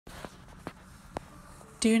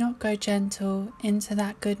Do Not Go Gentle Into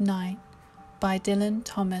That Good Night by Dylan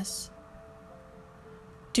Thomas.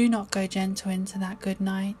 Do not go gentle into that good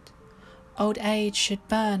night. Old age should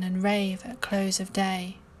burn and rave at close of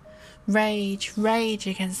day. Rage, rage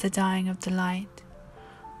against the dying of the light.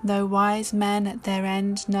 Though wise men at their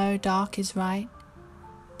end know dark is right,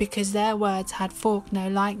 because their words had forked no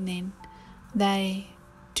lightning, they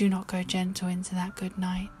do not go gentle into that good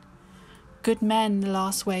night. Good men the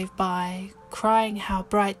last wave by, crying how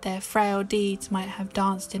bright their frail deeds might have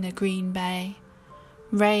danced in a green bay.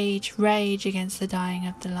 Rage, rage against the dying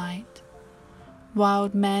of the light.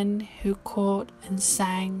 Wild men who caught and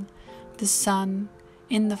sang the sun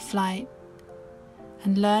in the flight,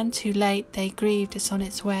 and learned too late they grieved us on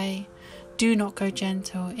its way. Do not go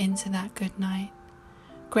gentle into that good night.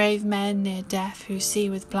 Grave men near death who see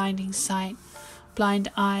with blinding sight,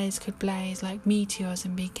 blind eyes could blaze like meteors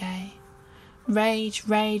and be gay. Rage,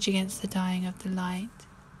 rage against the dying of the light.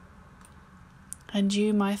 And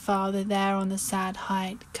you, my Father, there on the sad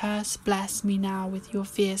height, curse, bless me now with your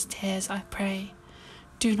fierce tears, I pray.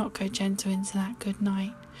 Do not go gentle into that good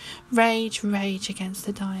night. Rage, rage against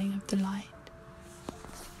the dying of the light.